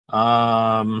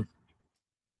For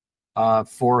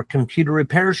computer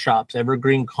repair shops,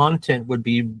 evergreen content would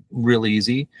be real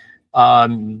easy.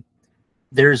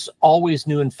 There's always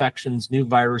new infections, new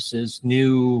viruses,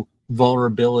 new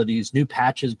vulnerabilities, new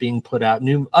patches being put out,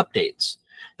 new updates.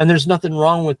 And there's nothing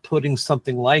wrong with putting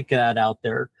something like that out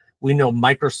there. We know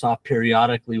Microsoft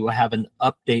periodically will have an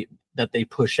update that they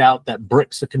push out that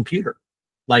bricks a computer.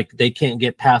 Like they can't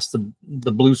get past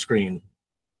the blue screen.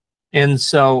 And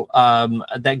so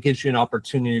that gives you an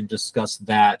opportunity to discuss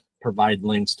that, provide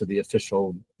links to the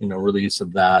official, release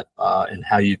of that, and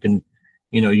how you can,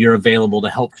 you're available to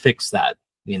help fix that,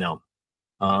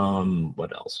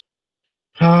 what else?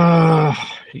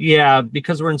 Yeah,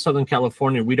 because we're in Southern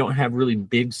California, we don't have really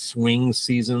big swing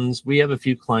seasons. We have a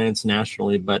few clients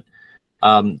nationally, but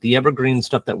the evergreen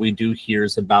stuff that we do here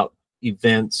is about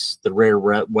events, the rare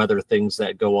weather things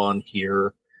that go on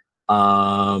here.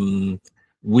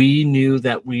 We knew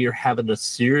that we are having a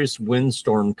serious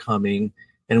windstorm coming,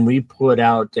 and we put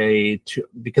out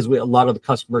because a lot of the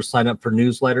customers sign up for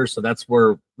newsletters, so that's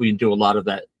where we do a lot of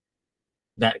that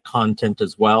content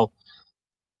as well.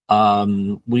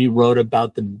 We wrote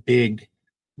about the big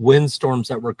windstorms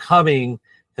that were coming,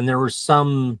 and there were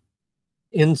some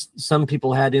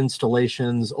people had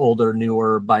installations, older,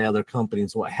 newer, by other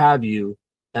companies, what have you,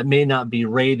 that may not be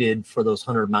rated for those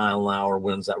 100-mile-an-hour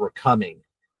winds that were coming.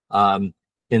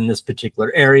 In this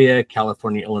particular area,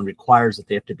 California only requires that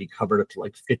they have to be covered up to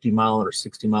like 50-mile or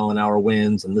 60-mile-an-hour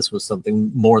winds, and this was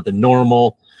something more than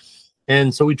normal.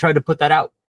 And so we tried to put that out